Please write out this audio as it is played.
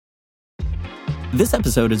This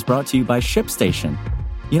episode is brought to you by ShipStation.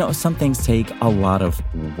 You know, some things take a lot of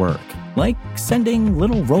work, like sending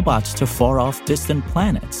little robots to far-off distant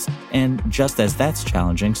planets. And just as that's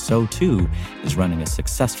challenging, so too is running a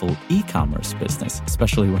successful e-commerce business,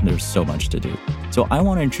 especially when there's so much to do. So I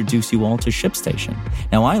want to introduce you all to ShipStation.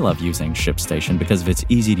 Now, I love using ShipStation because of its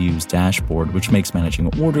easy-to-use dashboard, which makes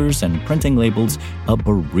managing orders and printing labels a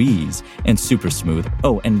breeze and super smooth.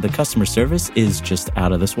 Oh, and the customer service is just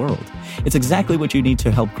out of this world. It's exactly what you need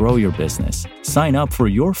to help grow your business. Sign up for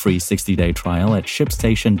your free 60-day trial at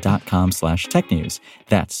shipstation.com/technews.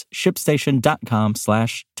 That's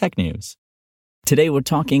shipstation.com/technews. Today, we're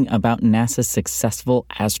talking about NASA's successful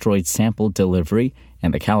asteroid sample delivery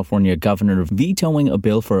and the California governor vetoing a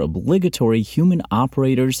bill for obligatory human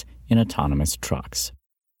operators in autonomous trucks.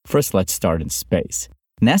 First, let's start in space.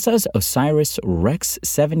 NASA's OSIRIS-REx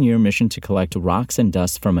 7-year mission to collect rocks and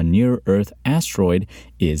dust from a near-Earth asteroid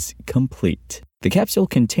is complete. The capsule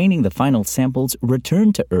containing the final samples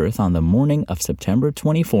returned to Earth on the morning of September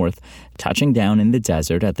 24th, touching down in the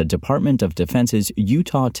desert at the Department of Defense's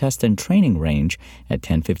Utah Test and Training Range at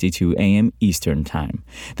 10:52 a.m. Eastern Time.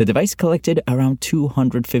 The device collected around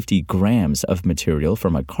 250 grams of material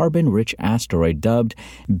from a carbon-rich asteroid dubbed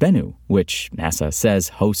Bennu, which NASA says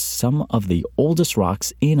hosts some of the oldest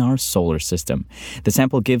rocks in our solar system. The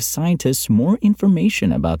sample gives scientists more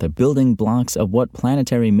information about the building blocks of what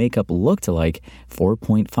planetary makeup looked like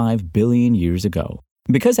 4.5 billion years ago.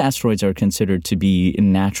 Because asteroids are considered to be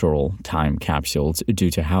natural time capsules due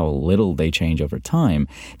to how little they change over time,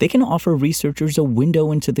 they can offer researchers a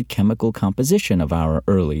window into the chemical composition of our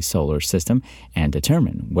early solar system and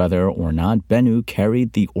determine whether or not Bennu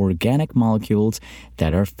carried the organic molecules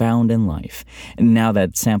that are found in life. Now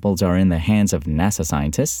that samples are in the hands of NASA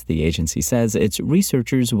scientists, the agency says its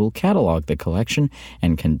researchers will catalog the collection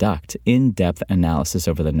and conduct in-depth analysis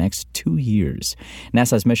over the next 2 years.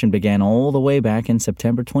 NASA's mission began all the way back in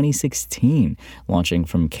September 2016, launching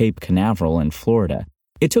from Cape Canaveral in Florida.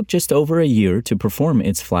 It took just over a year to perform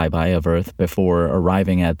its flyby of Earth before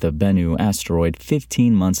arriving at the Bennu asteroid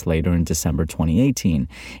 15 months later in December 2018.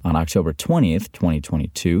 On October 20th,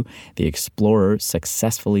 2022, the Explorer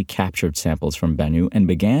successfully captured samples from Bennu and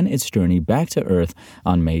began its journey back to Earth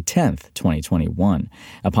on May 10th, 2021.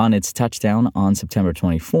 Upon its touchdown on September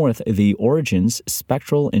 24th, the Origins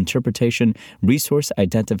Spectral Interpretation Resource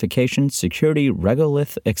Identification Security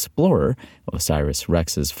Regolith Explorer,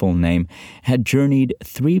 OSIRIS-REx's full name, had journeyed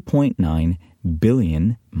 3.9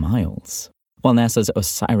 billion miles. While NASA's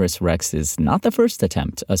OSIRIS-REx is not the first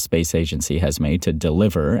attempt a space agency has made to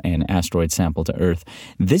deliver an asteroid sample to Earth,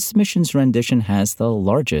 this mission's rendition has the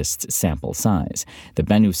largest sample size. The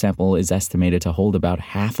Bennu sample is estimated to hold about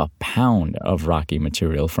 0.5 pound of rocky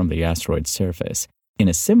material from the asteroid's surface. In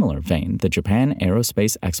a similar vein, the Japan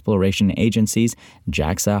Aerospace Exploration Agency's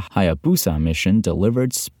JAXA Hayabusa mission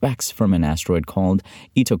delivered specks from an asteroid called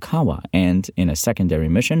Itokawa and, in a secondary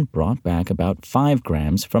mission, brought back about 5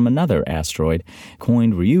 grams from another asteroid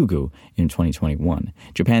coined Ryugu in 2021.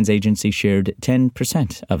 Japan's agency shared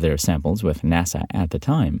 10% of their samples with NASA at the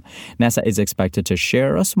time. NASA is expected to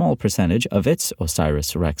share a small percentage of its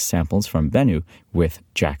OSIRIS-REx samples from Bennu with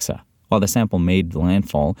JAXA. While the sample made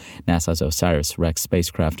landfall, NASA's OSIRIS-REx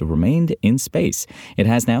spacecraft remained in space. It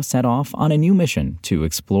has now set off on a new mission to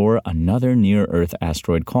explore another near-Earth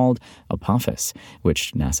asteroid called Apophis,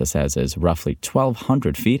 which NASA says is roughly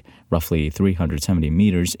 1,200 feet, roughly 370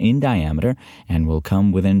 meters in diameter, and will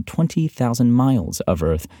come within 20,000 miles of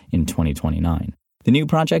Earth in 2029. The new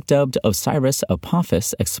project, dubbed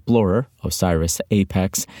OSIRIS-Apophis Explorer,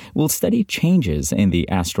 OSIRIS-APEX, will study changes in the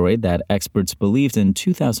asteroid that experts believed in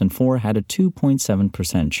 2004 had a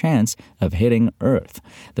 2.7% chance of hitting Earth.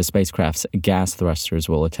 The spacecraft's gas thrusters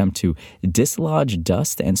will attempt to dislodge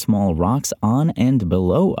dust and small rocks on and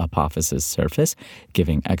below Apophis's surface,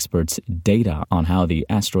 giving experts data on how the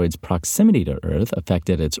asteroid's proximity to Earth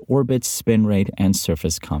affected its orbit, spin rate, and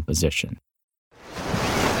surface composition.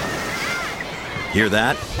 Hear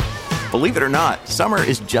that? Believe it or not, summer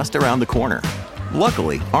is just around the corner.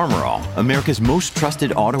 Luckily, Armor All, America's most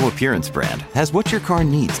trusted auto appearance brand, has what your car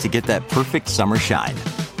needs to get that perfect summer shine.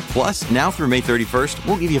 Plus, now through May 31st,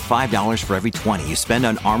 we'll give you $5 for every $20 you spend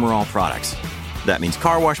on Armor All products. That means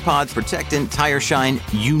car wash pods, protectant, tire shine,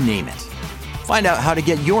 you name it. Find out how to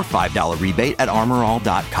get your $5 rebate at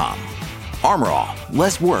armorall.com. Armor All,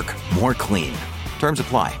 less work, more clean. Terms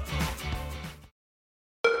apply.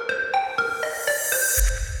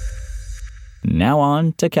 Now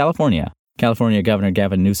on to California. California Governor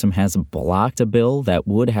Gavin Newsom has blocked a bill that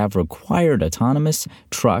would have required autonomous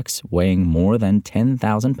trucks weighing more than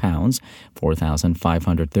 10,000 pounds,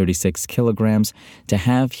 4,536 kilograms, to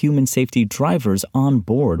have human safety drivers on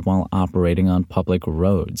board while operating on public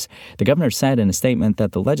roads. The governor said in a statement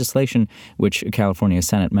that the legislation, which California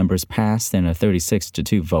Senate members passed in a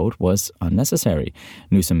 36-2 vote, was unnecessary.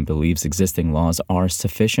 Newsom believes existing laws are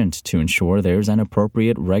sufficient to ensure there's an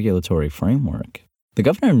appropriate regulatory framework. The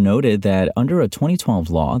governor noted that under a 2012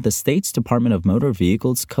 law, the state's Department of Motor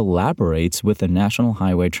Vehicles collaborates with the National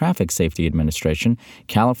Highway Traffic Safety Administration,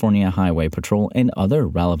 California Highway Patrol, and other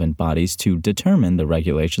relevant bodies to determine the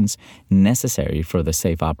regulations necessary for the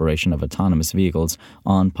safe operation of autonomous vehicles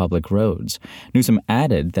on public roads. Newsom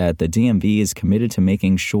added that the DMV is committed to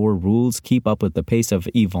making sure rules keep up with the pace of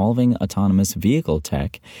evolving autonomous vehicle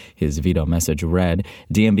tech. His veto message read,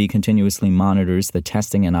 DMV continuously monitors the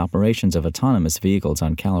testing and operations of autonomous vehicles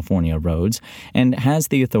on California roads and has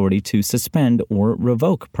the authority to suspend or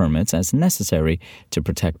revoke permits as necessary to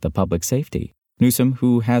protect the public safety. Newsom,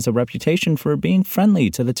 who has a reputation for being friendly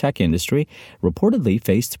to the tech industry, reportedly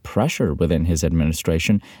faced pressure within his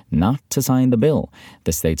administration not to sign the bill.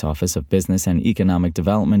 The state's Office of Business and Economic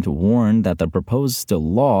Development warned that the proposed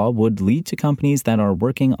law would lead to companies that are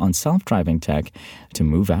working on self-driving tech to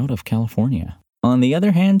move out of California. On the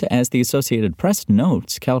other hand, as the Associated Press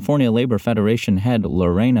notes, California Labor Federation head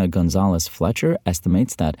Lorena Gonzalez Fletcher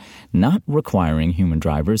estimates that not requiring human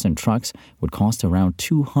drivers in trucks would cost around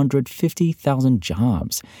 250,000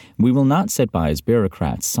 jobs. We will not sit by as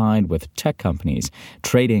bureaucrats side with tech companies,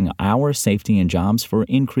 trading our safety and jobs for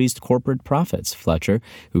increased corporate profits, Fletcher,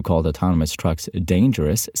 who called autonomous trucks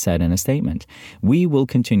dangerous, said in a statement. We will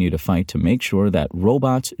continue to fight to make sure that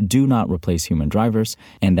robots do not replace human drivers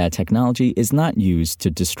and that technology is not used to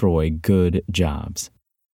destroy good jobs.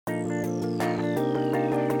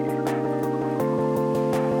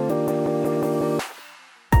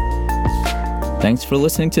 Thanks for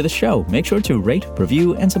listening to the show. Make sure to rate,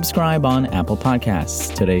 review, and subscribe on Apple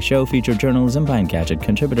Podcasts. Today's show featured journalism by Engadget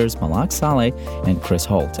contributors Malak Saleh and Chris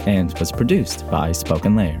Holt and was produced by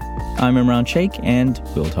Spoken Layer. I'm Imran Sheikh, and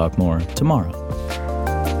we'll talk more tomorrow.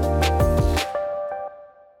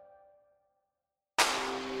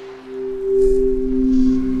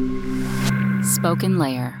 Spoken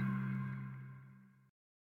Layer.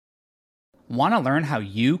 Want to learn how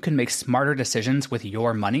you can make smarter decisions with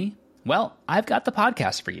your money? Well, I've got the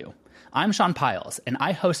podcast for you. I'm Sean Piles, and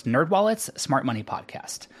I host NerdWallet's Smart Money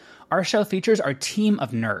Podcast. Our show features our team of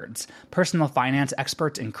nerds, personal finance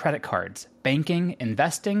experts in credit cards, banking,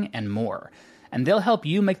 investing, and more. And they'll help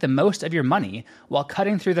you make the most of your money while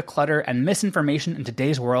cutting through the clutter and misinformation in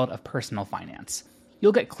today's world of personal finance.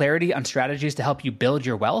 You'll get clarity on strategies to help you build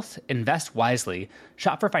your wealth, invest wisely,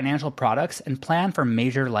 shop for financial products, and plan for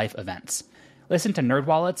major life events. Listen to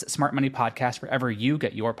NerdWallet's Smart Money Podcast wherever you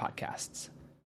get your podcasts.